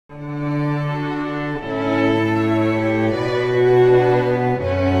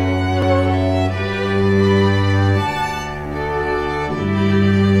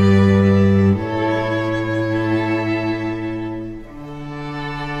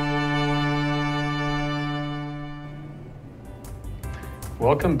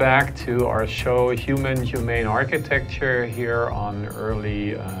Welcome back to our show, Human Humane Architecture, here on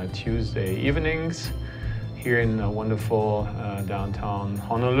early Tuesday evenings here in wonderful downtown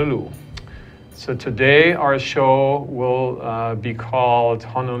Honolulu. So today our show will be called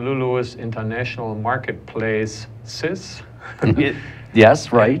Honolulu's International Marketplace, CIS.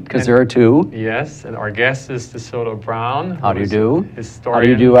 Yes, right, because there are two. Yes, and our guest is DeSoto Brown. How do you do? Historian. How do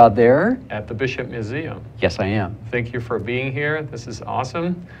you do out there? At the Bishop Museum. Yes, I am. Thank you for being here. This is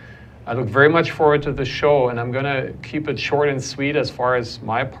awesome. I look very much forward to the show, and I'm going to keep it short and sweet as far as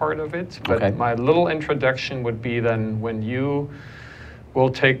my part of it. But okay. My little introduction would be then when you will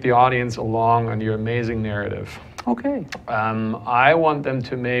take the audience along on your amazing narrative. Okay. I want them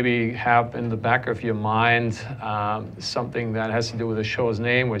to maybe have in the back of your mind something that has to do with the show's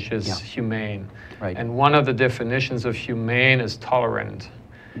name, which is humane. Right. And one of the definitions of humane is tolerant.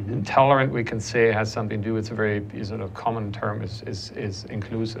 Mm-hmm. And tolerant, we can say, has something to do, it's a very sort of common term, is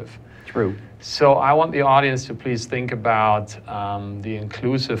inclusive. True. So I want the audience to please think about the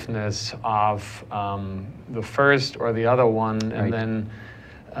inclusiveness of the first or the other one, and then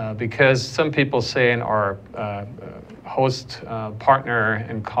because some people say, and our host, partner,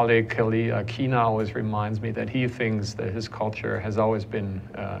 and colleague, Kelly Kina, always reminds me that he thinks that his culture has always been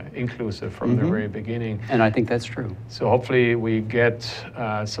inclusive from the very beginning. And I think that's true. So hopefully we get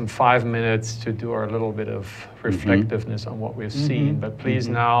some 5 minutes to do our little bit of reflectiveness on what we've seen. But please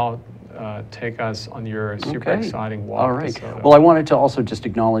now take us on your super exciting walk. All right. Well, I wanted to also just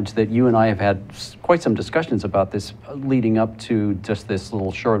acknowledge that you and I have had quite some discussions about this leading up to just this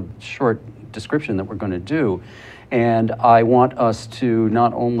little short description that we're going to do. And I want us to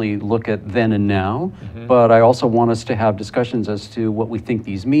not only look at then and now, but I also want us to have discussions as to what we think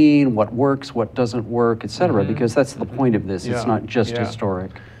these mean, what works, what doesn't work, etc. Because that's the point of this. It's not just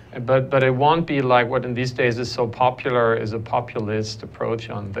historic. But it won't be like what in these days is so popular is a populist approach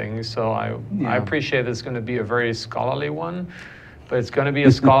on things. So I appreciate it's going to be a very scholarly one, but it's going to be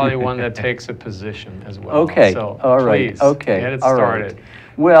a scholarly one that takes a position as well. Okay. So all right. Please, okay. Get it all started. Right.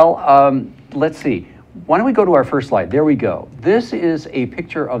 Well, let's see. Why don't we go to our first slide? There we go. This is a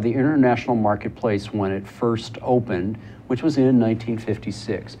picture of the International Marketplace when it first opened, which was in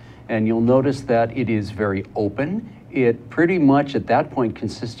 1956. And you'll notice that it is very open. It pretty much at that point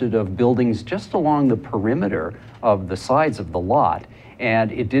consisted of buildings just along the perimeter of the sides of the lot.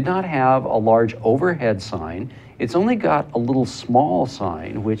 And it did not have a large overhead sign. It's only got a little small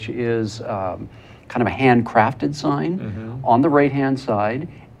sign, which is kind of a handcrafted sign on the right-hand side.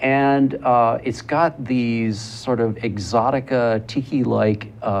 And it's got these sort of exotica, tiki-like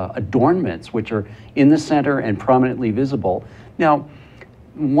adornments, which are in the center and prominently visible. Now,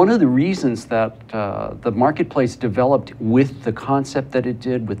 one of the reasons that the marketplace developed with the concept that it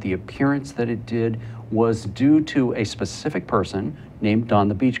did, with the appearance that it did, was due to a specific person named Don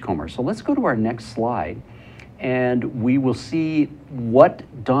the Beachcomber. So let's go to our next slide, and we will see what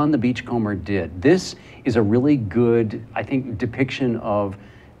Don the Beachcomber did. This is a really good, I think, depiction of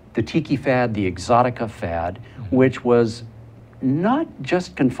the tiki fad, the exotica fad, which was not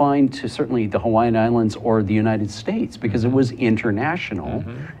just confined to certainly the Hawaiian Islands or the United States, because it was international.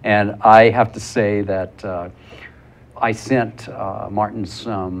 And I have to say that I sent Martin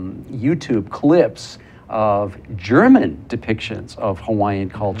some YouTube clips of German depictions of Hawaiian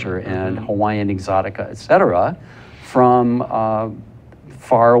culture and Hawaiian exotica, etc., from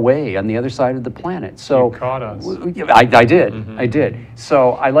far away on the other side of the planet. So you caught us. I did. I did.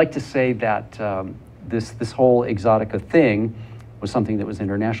 So I like to say that this whole exotica thing was something that was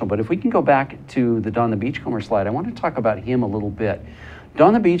international. But if we can go back to the Don the Beachcomber slide, I want to talk about him a little bit.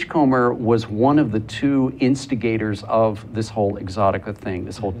 Don the Beachcomber was one of the two instigators of this whole exotica thing,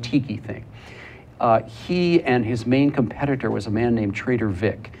 this whole tiki thing. He and his main competitor was a man named Trader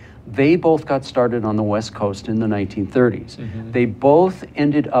Vic. They both got started on the West Coast in the 1930s. They both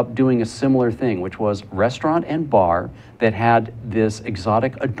ended up doing a similar thing, which was restaurant and bar that had this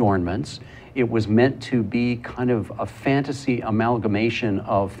exotic adornments. It was meant to be kind of a fantasy amalgamation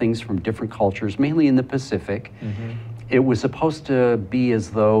of things from different cultures, mainly in the Pacific. It was supposed to be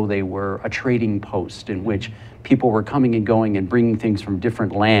as though they were a trading post in which people were coming and going and bringing things from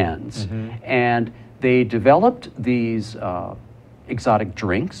different lands. And they developed these exotic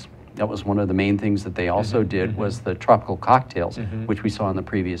drinks. That was one of the main things that they also did, was the tropical cocktails, which we saw in the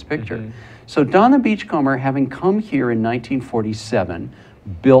previous picture. So Don the Beachcomber, having come here in 1947,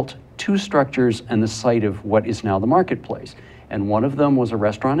 built two structures on the site of what is now the marketplace. And one of them was a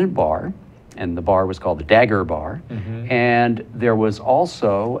restaurant and bar, and the bar was called the Dagger Bar. And there was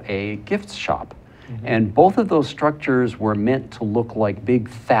also a gift shop. And both of those structures were meant to look like big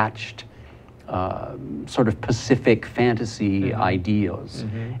thatched sort of Pacific fantasy ideas.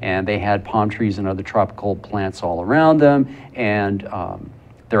 And they had palm trees and other tropical plants all around them. And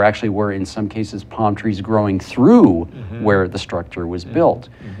there actually were, in some cases, palm trees growing through where the structure was built.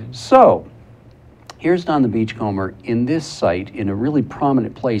 So here's Don the Beachcomber in this site in a really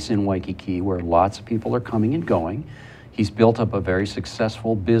prominent place in Waikiki where lots of people are coming and going. He's built up a very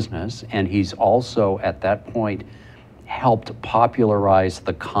successful business, and he's also, at that point, helped popularize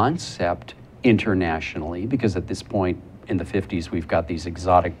the concept internationally, because at this point in the 50s, we've got these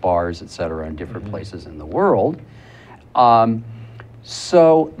exotic bars, et cetera, in different places in the world.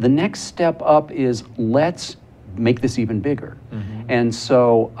 So the next step up is let's make this even bigger. And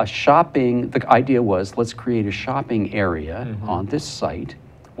so the idea was, let's create a shopping area on this site,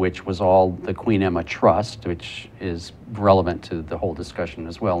 which was all the Queen Emma Trust, which is relevant to the whole discussion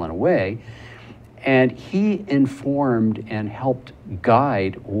as well in a way. And he informed and helped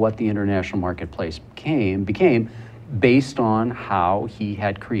guide what the international marketplace became based on how he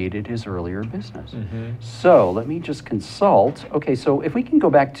had created his earlier business. So let me just consult. Okay, so if we can go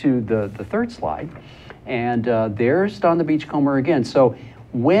back to the third slide, and there's Don the Beachcomber again. So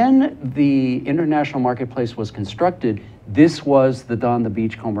when the international marketplace was constructed, this was the Don the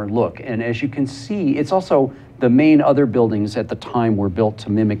Beachcomber look. And as you can see, it's also the main other buildings at the time were built to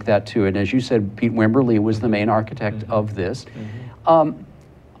mimic that too. And as you said, Pete Wimberly was the main architect of this.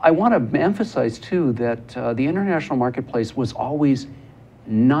 I want to emphasize too that the international marketplace was always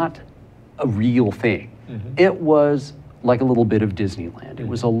not a real thing. It was like a little bit of Disneyland. It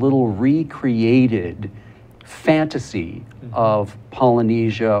was a little recreated fantasy of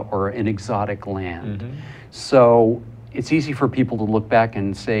Polynesia or an exotic land. So it's easy for people to look back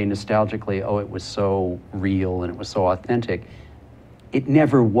and say nostalgically, oh, it was so real and it was so authentic. It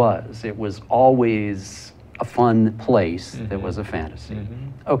never was. It was always a fun place that was a fantasy.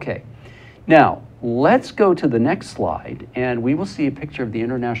 Okay, now let's go to the next slide, and we will see a picture of the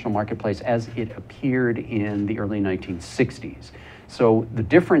international marketplace as it appeared in the early 1960s. So the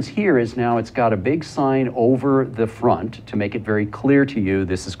difference here is now it's got a big sign over the front to make it very clear to you,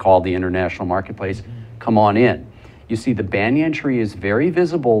 this is called the international marketplace, come on in. You see the banyan tree is very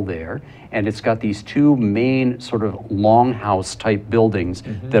visible there, and it's got these two main sort of longhouse type buildings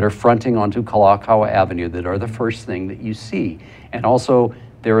that are fronting onto Kalakaua Avenue that are the first thing that you see. And also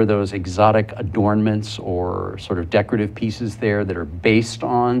there are those exotic adornments or sort of decorative pieces there that are based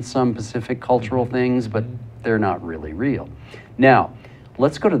on some Pacific cultural things, but they're not really real. Now,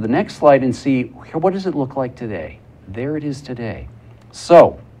 let's go to the next slide and see, what does it look like today? There it is today.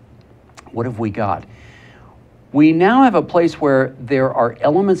 So, what have we got? We now have a place where there are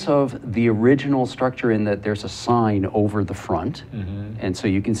elements of the original structure in that there's a sign over the front, and so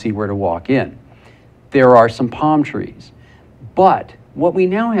you can see where to walk in. There are some palm trees, but what we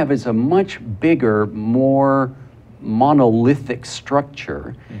now have is a much bigger, more monolithic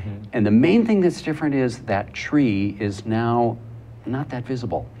structure, and the main thing that's different is that tree is now not that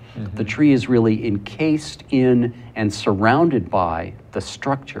visible. The tree is really encased in and surrounded by the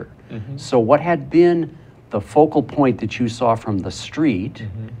structure. So what had been the focal point that you saw from the street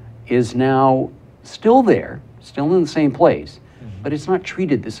is now still there, still in the same place, but it's not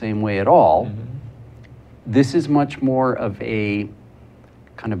treated the same way at all. This is much more of a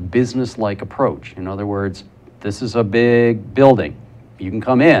kind of business-like approach. In other words, this is a big building. You can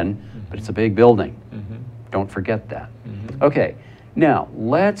come in, but it's a big building. Don't forget that. Okay, now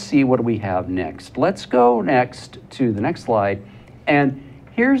let's see what do we have next. Let's go next to the next slide, and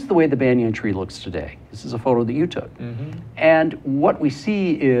here's the way the banyan tree looks today. This is a photo that you took. And what we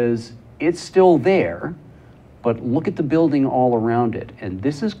see is it's still there, but look at the building all around it. And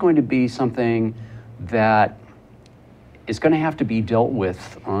this is going to be something that is going to have to be dealt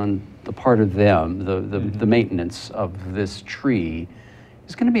with on the part of them. The maintenance of this tree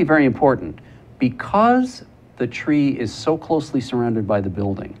is going to be very important because the tree is so closely surrounded by the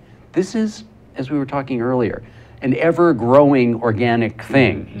building. This is, as we were talking earlier, an ever-growing organic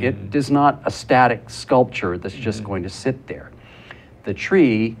thing. It is not a static sculpture that's just going to sit there. The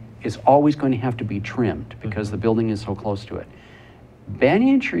tree is always going to have to be trimmed because the building is so close to it.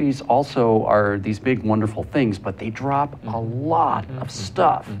 Banyan trees also are these big, wonderful things, but they drop a lot of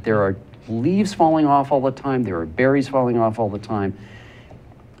stuff. There are leaves falling off all the time. There are berries falling off all the time.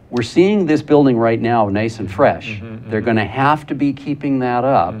 We're seeing this building right now nice and fresh. They're going to have to be keeping that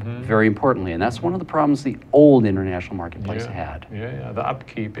up very importantly, and that's one of the problems the old international marketplace had. The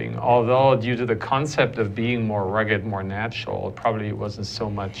upkeeping. Although due to the concept of being more rugged, more natural, probably it wasn't so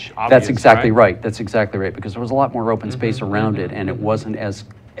much obvious. That's exactly right. That's exactly right, because there was a lot more open space around it, and it wasn't as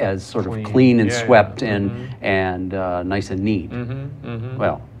sort of clean and swept and nice and neat.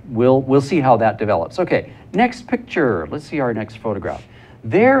 Well, we'll see how that develops. Okay, next picture. Let's see our next photograph.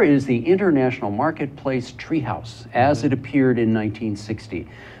 There is the International Marketplace treehouse as it appeared in 1960.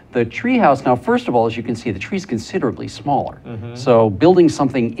 The treehouse, now first of all, as you can see, the tree is considerably smaller. So building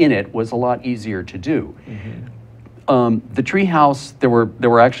something in it was a lot easier to do. The treehouse, there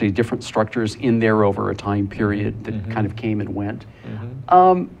were actually different structures in there over a time period that kind of came and went.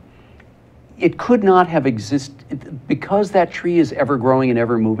 It could not have existed, because that tree is ever growing and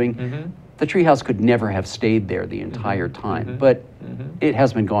ever moving, the treehouse could never have stayed there the entire time, but it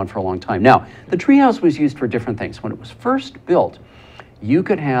has been gone for a long time. Now, the treehouse was used for different things. When it was first built, you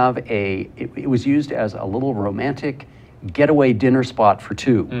could have it was used as a little romantic getaway dinner spot for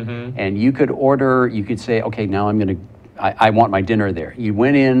two. And you could order, you could say, okay, now I want my dinner there. You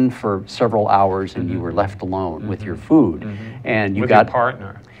went in for several hours and you were left alone with your food. And you got your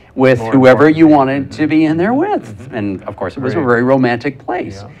partner. With whoever you wanted to be in there with. And of course, it was a very romantic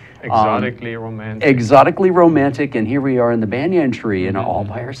place. Exotically romantic. Exotically romantic, and here we are in the banyan tree and all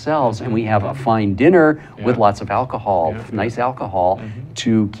by ourselves, and we have a fine dinner with lots of alcohol, nice alcohol,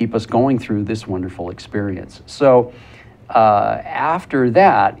 to keep us going through this wonderful experience. So after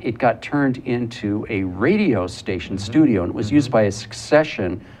that, it got turned into a radio station studio, and it was used by a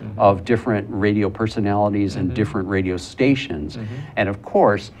succession of different radio personalities and different radio stations. And of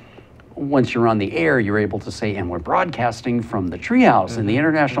course, once you're on the air, you're able to say, and we're broadcasting from the treehouse in the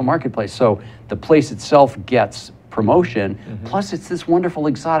International Marketplace. So the place itself gets promotion, plus it's this wonderful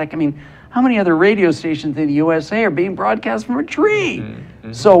exotic, I mean, how many other radio stations in the USA are being broadcast from a tree?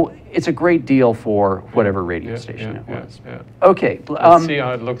 So it's a great deal for whatever radio station it was. Okay. Let's see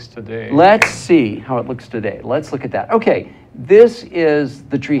how it looks today. Let's see how it looks today. Let's look at that. Okay, this is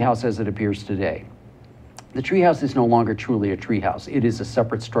the treehouse as it appears today. The treehouse is no longer truly a treehouse. It is a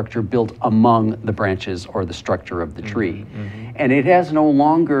separate structure built among the branches or the structure of the tree. And it has no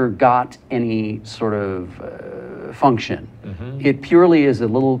longer got any sort of function. It purely is a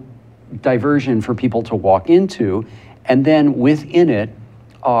little diversion for people to walk into, and then within it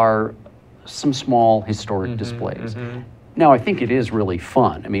are some small historic displays. Now, I think it is really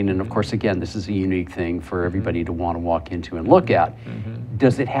fun. I mean, and of course, again, this is a unique thing for everybody to want to walk into and look at.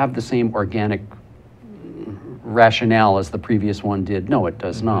 Does it have the same organic rationale as the previous one did? No, it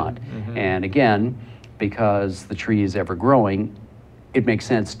does not. And again, because the tree is ever growing, it makes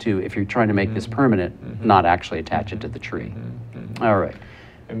sense to, if you're trying to make this permanent, not actually attach it to the tree. All right.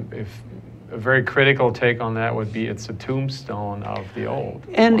 If a very critical take on that would be it's a tombstone of the old.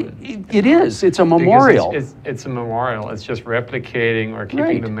 And it is. It's a memorial. It's a memorial. It's just replicating or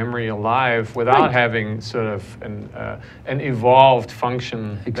keeping the memory alive without having sort of an evolved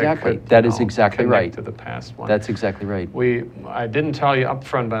function. Exactly. That is exactly right. To the past one. That's exactly right. I didn't tell you up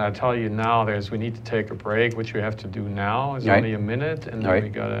front, but I tell you now. We need to take a break, which we have to do now. It's only a minute, and then we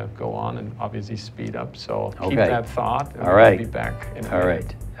gotta go on and obviously speed up. So keep that thought. And we'll be back in a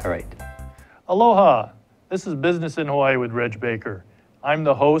minute. All right. Aloha, this is Business in Hawaii with Reg Baker. I'm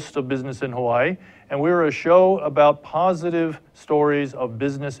the host of Business in Hawaii, and we're a show about positive stories of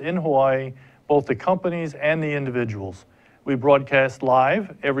business in Hawaii, both the companies and the individuals. We broadcast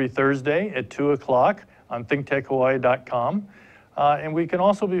live every Thursday at 2 o'clock on ThinkTechHawaii.com, and we can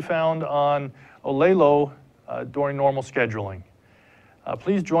also be found on Olelo during normal scheduling.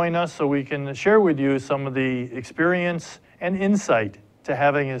 Please join us so we can share with you some of the experience and insight to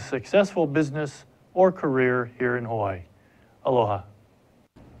having a successful business or career here in Hawaii. Aloha.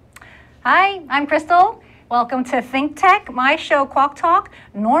 Hi, I'm Crystal. Welcome to ThinkTech. My show, Quack Talk,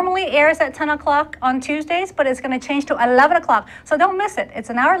 normally airs at 10 o'clock on Tuesdays, but it's going to change to 11 o'clock. So don't miss it. It's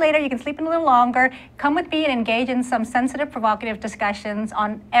an hour later. You can sleep in a little longer. Come with me and engage in some sensitive, provocative discussions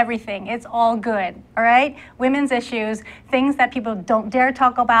on everything. It's all good, all right? Women's issues, things that people don't dare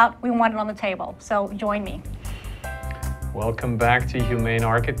talk about. We want it on the table. So join me. Welcome back to Humane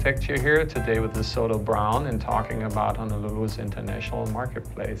Architecture here today with DeSoto Brown and talking about Honolulu's international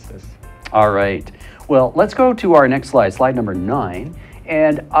marketplaces. All right. Well, let's go to our next slide, slide number 9.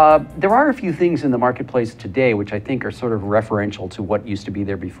 And there are a few things in the marketplace today which I think are sort of referential to what used to be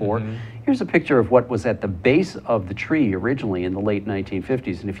there before. Here's a picture of what was at the base of the tree originally in the late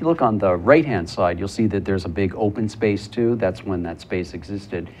 1950s. And if you look on the right-hand side, you'll see that there's a big open space too. That's when that space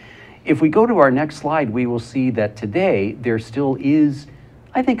existed. If we go to our next slide, we will see that today there still is,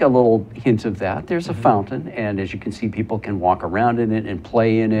 I think, a little hint of that. There's a fountain, and as you can see, people can walk around in it and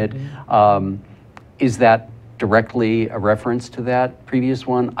play in it. Is that directly a reference to that previous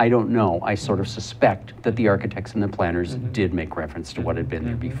one? I don't know. I sort of suspect that the architects and the planners did make reference to what had been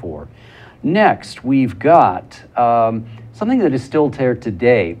there before. Next, we've got something that is still there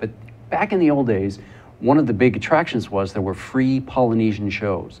today, but back in the old days, one of the big attractions was there were free Polynesian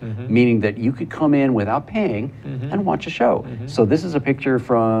shows, meaning that you could come in without paying and watch a show. So this is a picture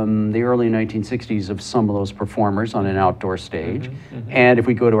from the early 1960s of some of those performers on an outdoor stage. And if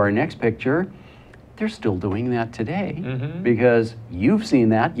we go to our next picture, they're still doing that today because you've seen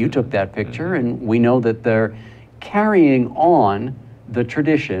that, you took that picture, and we know that they're carrying on the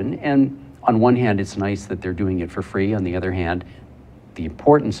tradition. And on one hand, it's nice that they're doing it for free. On the other hand, the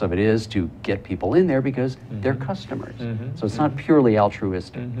importance of it is to get people in there because they're customers. So it's not purely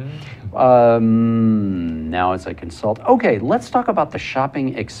altruistic. Now as I consult, okay, let's talk about the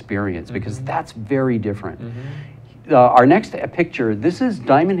shopping experience because that's very different. Our next picture, this is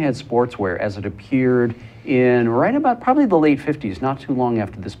Diamond Head Sportswear as it appeared in right about probably the late 50s, not too long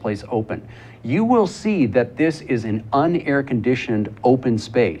after this place opened. You will see that this is an unair conditioned open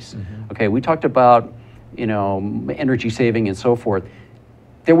space. Okay, we talked about, you know, energy saving and so forth.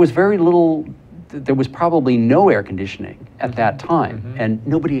 There was very little, there was probably no air conditioning at that time, and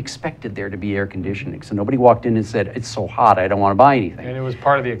nobody expected there to be air conditioning. So nobody walked in and said, it's so hot, I don't want to buy anything. And it was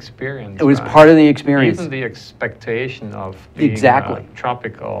part of the experience. It was part of the experience. Even the expectation of being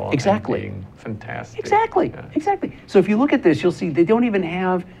tropical and being fantastic. Exactly. So if you look at this, you'll see they don't even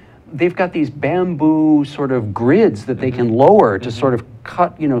have, they've got these bamboo sort of grids that they can lower to sort of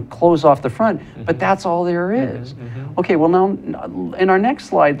cut, you know, close off the front, but that's all there is. Okay, well now, in our next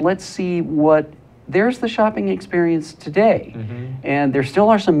slide, let's see what, there's the shopping experience today. And there still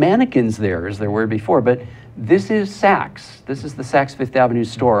are some mannequins there as there were before, but this is Saks. This is the Saks Fifth Avenue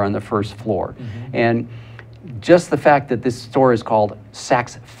store on the first floor. And just the fact that this store is called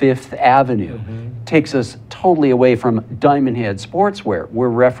Saks Fifth Avenue takes us totally away from Diamond Head Sportswear. We're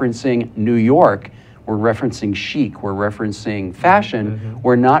referencing New York, we're referencing chic, we're referencing fashion,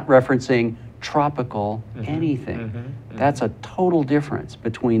 we're not referencing tropical anything. That's a total difference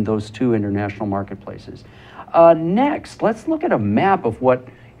between those two international marketplaces. Next, let's look at a map of what,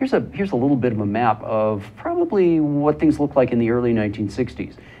 here's a little bit of a map of probably what things look like in the early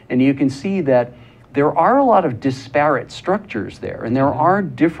 1960s. And you can see that there are a lot of disparate structures there, and there are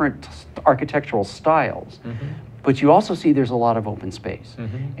different architectural styles. But you also see there's a lot of open space.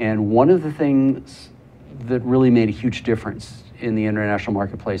 And one of the things that really made a huge difference in the international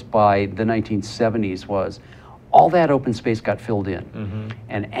marketplace by the 1970s was all that open space got filled in.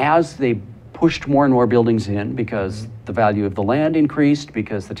 And as they pushed more and more buildings in because the value of the land increased,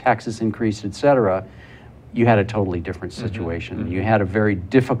 because the taxes increased, et cetera, you had a totally different situation. You had a very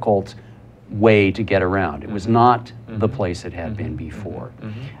difficult way to get around. It was not the place it had been before.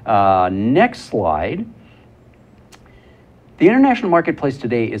 Next slide. The international marketplace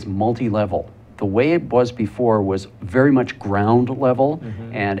today is multi-level. The way it was before was very much ground level,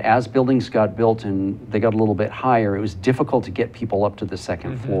 and as buildings got built and they got a little bit higher, it was difficult to get people up to the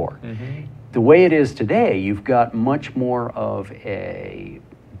second floor. The way it is today, you've got much more of a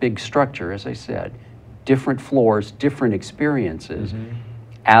big structure, as I said, different floors, different experiences.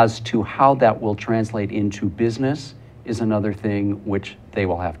 As to how that will translate into business is another thing which they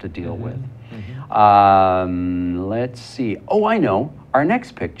will have to deal with. Let's see. Oh, I know. Our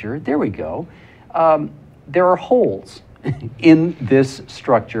next picture, there we go. There are holes in this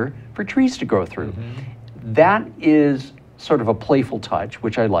structure for trees to grow through. That is sort of a playful touch,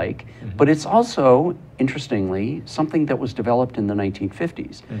 which I like, but it's also, interestingly, something that was developed in the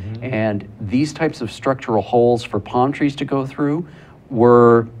 1950s. And these types of structural holes for palm trees to go through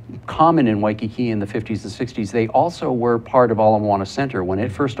were common in Waikiki in the 50s and 60s. They also were part of Ala Moana Center when it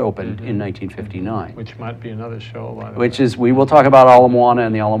first opened in 1959. Which might be another show, by the way. Which is, we will talk about Ala Moana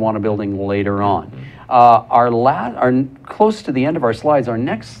and the Ala Moana building later on. Our close to the end of our slides, our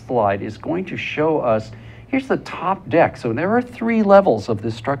next slide is going to show us, here's the top deck. So there are 3 levels of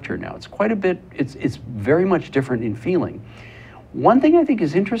this structure now. It's quite a bit, it's very much different in feeling. One thing I think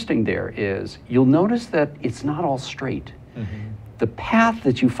is interesting there is, you'll notice that it's not all straight. The path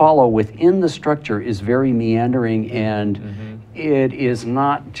that you follow within the structure is very meandering, and it is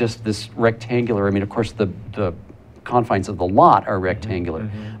not just this rectangular. I mean, of course, the confines of the lot are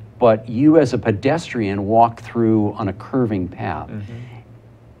rectangular, but you as a pedestrian walk through on a curving path.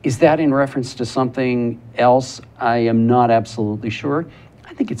 Is that in reference to something else? I am not absolutely sure.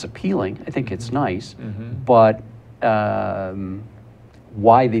 I think it's appealing. I think it's nice, but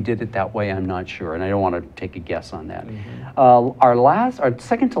why they did it that way, I'm not sure, and I don't want to take a guess on that. Our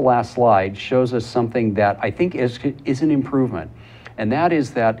second to last slide shows us something that I think is an improvement, and that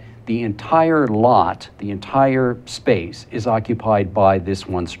is that the entire lot, the entire space is occupied by this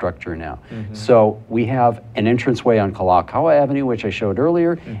one structure now. So we have an entranceway on Kalakaua Avenue, which I showed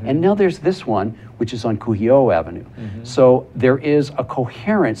earlier, and now there's this one, which is on Kuhio Avenue. So there is a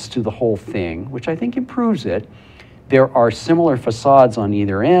coherence to the whole thing, which I think improves it. There are similar facades on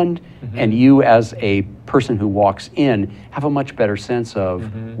either end, and you as a person who walks in have a much better sense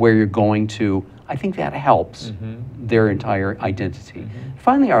of where you're going to. I think that helps their entire identity.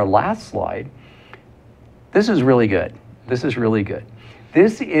 Finally, our last slide. This is really good. This is really good.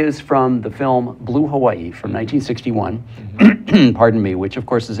 This is from the film Blue Hawaii from 1961, pardon me, which of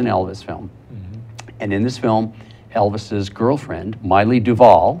course is an Elvis film. And in this film, Elvis's girlfriend, Miley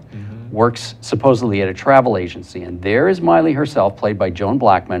Duvall, works supposedly at a travel agency. And there is Miley herself, played by Joan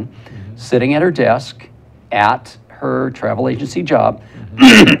Blackman, sitting at her desk at her travel agency job.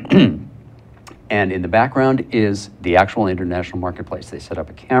 And in the background is the actual international marketplace. They set up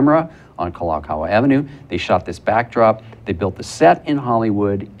a camera on Kalakaua Avenue. They shot this backdrop. They built the set in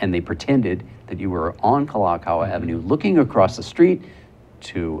Hollywood, and they pretended that you were on Kalakaua Avenue looking across the street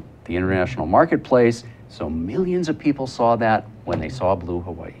to the international marketplace. So millions of people saw that when they saw Blue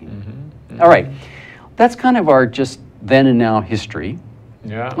Hawaii. All right, that's kind of our just then and now history.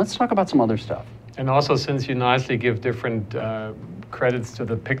 Yeah. Let's talk about some other stuff. And also, since you nicely give different credits to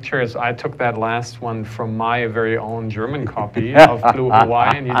the pictures, I took that last one from my very own German copy of Blue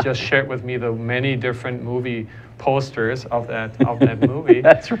Hawaii, and you just shared with me the many different movie posters of that movie.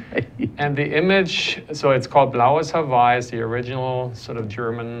 That's right. And the image, so it's called Blaues Hawaii, is the original sort of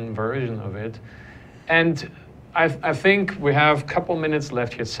German version of it. And I think we have a couple minutes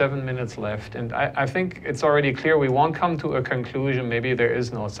left here, 7 minutes left, and I think it's already clear we won't come to a conclusion, maybe there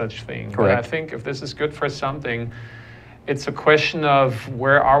is no such thing. Correct. But I think if this is good for something, it's a question of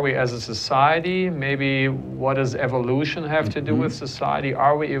where are we as a society, maybe what does evolution have to do with society?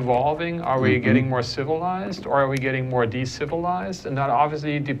 Are we evolving? Are we getting more civilized, or are we getting more decivilized? And that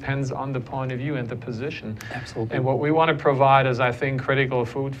obviously depends on the point of view and the position. Absolutely. And what we want to provide is, I think, critical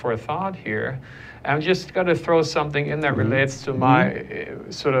food for thought here. I'm just going to throw something in that relates to my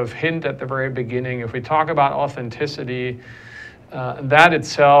sort of hint at the very beginning. If we talk about authenticity, that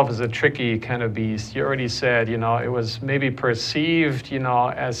itself is a tricky kind of beast. You already said, you know, it was maybe perceived, you know,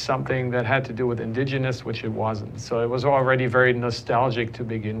 as something that had to do with indigenous, which it wasn't. So it was already very nostalgic to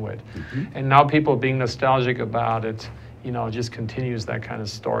begin with. And now people being nostalgic about it, you know, just continues that kind of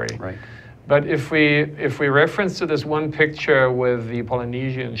story. Right. But if we reference to this one picture with the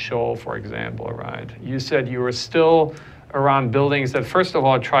Polynesian shoal, for example, right? You said you were still around buildings that, first of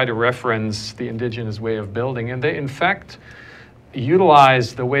all, try to reference the indigenous way of building, and they, in fact,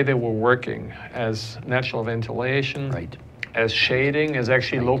 utilize the way they were working as natural ventilation, Right. as shading, as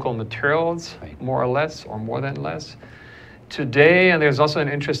actually local materials, more or less, or more than less. Today, and there's also an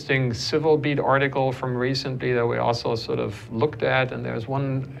interesting Civil Beat article from recently that we also sort of looked at, and there's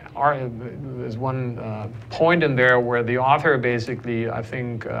one point in there where the author basically, I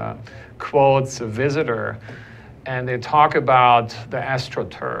think, quotes a visitor, and they talk about the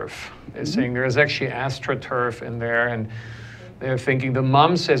astroturf. They're saying there's actually astroturf in there, and they're thinking, the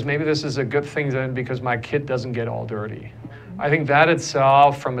mom says, maybe this is a good thing then because my kid doesn't get all dirty. I think that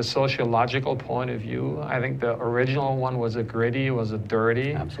itself, from a sociological point of view, I think the original one was a gritty, was a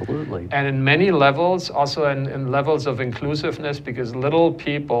dirty. Absolutely. And in many levels, also in levels of inclusiveness, because little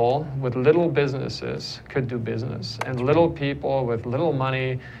people with little businesses could do business, and little people with little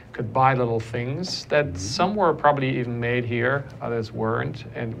money could buy little things that some were probably even made here, others weren't.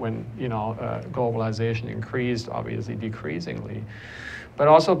 And when, you know, globalization increased, obviously decreasingly. But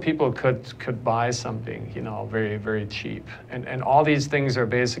also people could buy something, you know, very, very cheap. And all these things are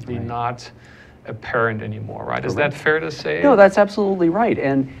basically not apparent anymore, right? Is that fair to say? No, that's absolutely right.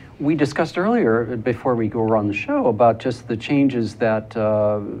 And we discussed earlier, before we go around the show, about just the changes that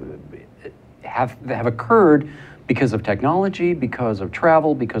have occurred because of technology, because of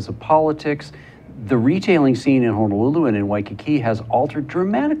travel, because of politics. The retailing scene in Honolulu and in Waikiki has altered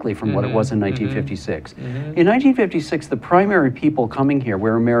dramatically from what it was in 1956. In 1956, the primary people coming here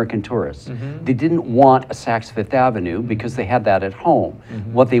were American tourists. They didn't want a Saks Fifth Avenue because they had that at home.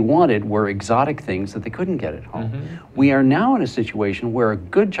 What they wanted were exotic things that they couldn't get at home. We are now in a situation where a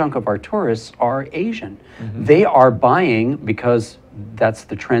good chunk of our tourists are Asian. They are buying, because that's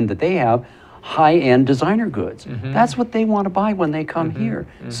the trend that they have, high-end designer goods. That's what they want to buy when they come here.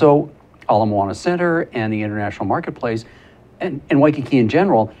 So Ala Moana Center and the international marketplace and Waikiki in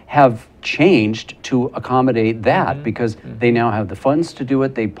general have changed to accommodate that because they now have the funds to do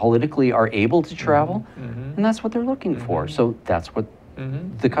it. They politically are able to travel, and that's what they're looking for. So that's what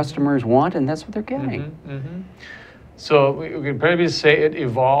the customers want, and that's what they're getting. So we can probably say it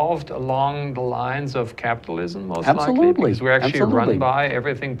evolved along the lines of capitalism, most likely, Absolutely. because we're actually Absolutely. run by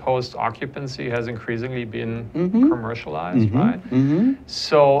everything post-occupancy has increasingly been Mm-hmm. commercialized, right? Mm-hmm.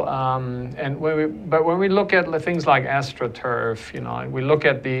 So, and when we look at things like AstroTurf, you know, we look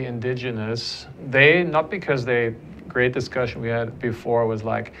at the indigenous, they, not because they, great discussion we had before was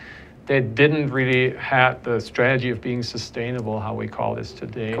like, they didn't really have the strategy of being sustainable, how we call this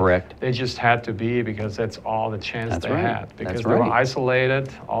today. Correct. They just had to be because that's all the chance That's they right. had. Because That's they were right. isolated,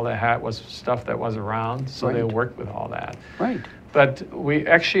 all they had was stuff that was around, so they Right. worked with all that. Right. But we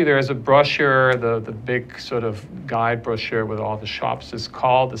actually, there's a brochure, the big sort of guide brochure with all the shops is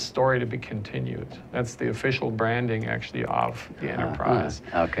called The Story to Be Continued. That's the official branding actually of the enterprise.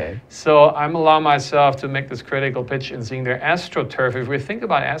 Okay. So I'm allowing myself to make this critical pitch in seeing their AstroTurf. If we think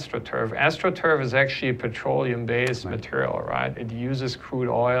about AstroTurf is actually a petroleum-based material, right? It uses crude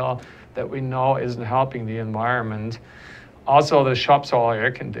oil that we know isn't helping the environment. Also, the shops are all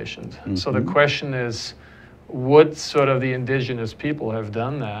air-conditioned. So the question is, would sort of the indigenous people have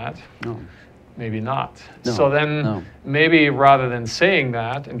done that? No. Maybe not. No, So then no. maybe rather than saying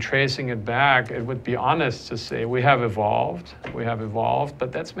that and tracing it back, it would be honest to say we have evolved,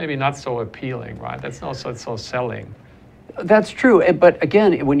 but that's maybe not so appealing, right? That's not so selling. That's true, but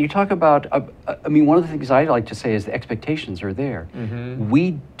again, when you talk about, I mean, one of the things I like to say is the expectations are there.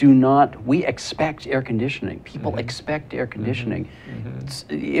 We expect air conditioning. People expect air conditioning.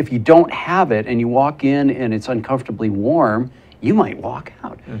 If you don't have it and you walk in and it's uncomfortably warm, you might walk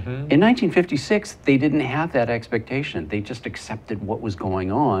out. In 1956, they didn't have that expectation. They just accepted what was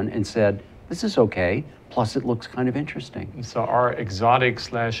going on and said, this is okay, plus it looks kind of interesting. So our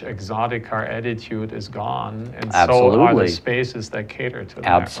exotic/exotica attitude is gone, and so Absolutely. are the spaces that cater to that.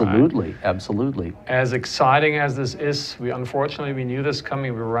 Absolutely, Right? Absolutely. As exciting as this is, unfortunately we knew this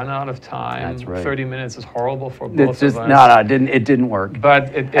coming. We run out of time. That's right. 30 minutes is horrible for both It's just, of us. No, it didn't work.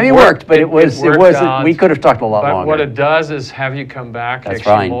 But it worked, but it wasn't. out. We could have talked a lot But longer. what it does is have you come back That's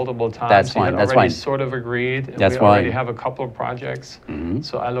actually fine. multiple times. That's You fine. had That's already fine. sort of agreed. And That's we already fine. have a couple of projects.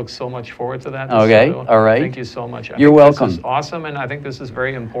 So I look so much forward to that. Okay, DeSoto. all right. Thank you so much. I You're think welcome. This is awesome, and I think this is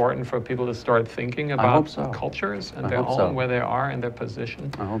very important for people to start thinking hope about so. cultures and I their hope own, so. where they are and their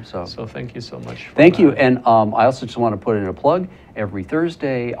position. I hope so. So thank you so much. For Thank you. that. And I also just want to put in a plug. Every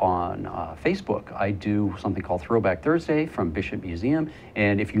Thursday on Facebook, I do something called Throwback Thursday from Bishop Museum.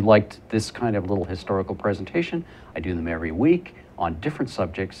 And if you liked this kind of little historical presentation, I do them every week on different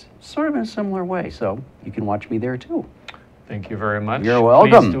subjects, sort of in a similar way. So you can watch me there too. Thank you very much. You're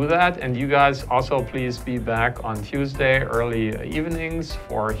welcome. Please do that. And you guys also please be back on Tuesday, early evenings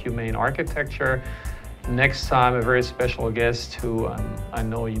for Humane Architecture. Next time, a very special guest who I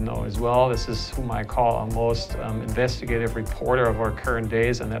know you know as well. This is whom I call our most investigative reporter of our current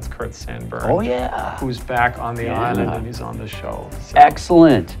days, and that's Kurt Sandberg. Oh, yeah. Who's back on the Yeah. island and he's on the show. So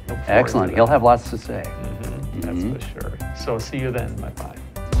Excellent. look forward to Excellent. that. He'll have lots to say. That's for sure. So see you then. Bye-bye.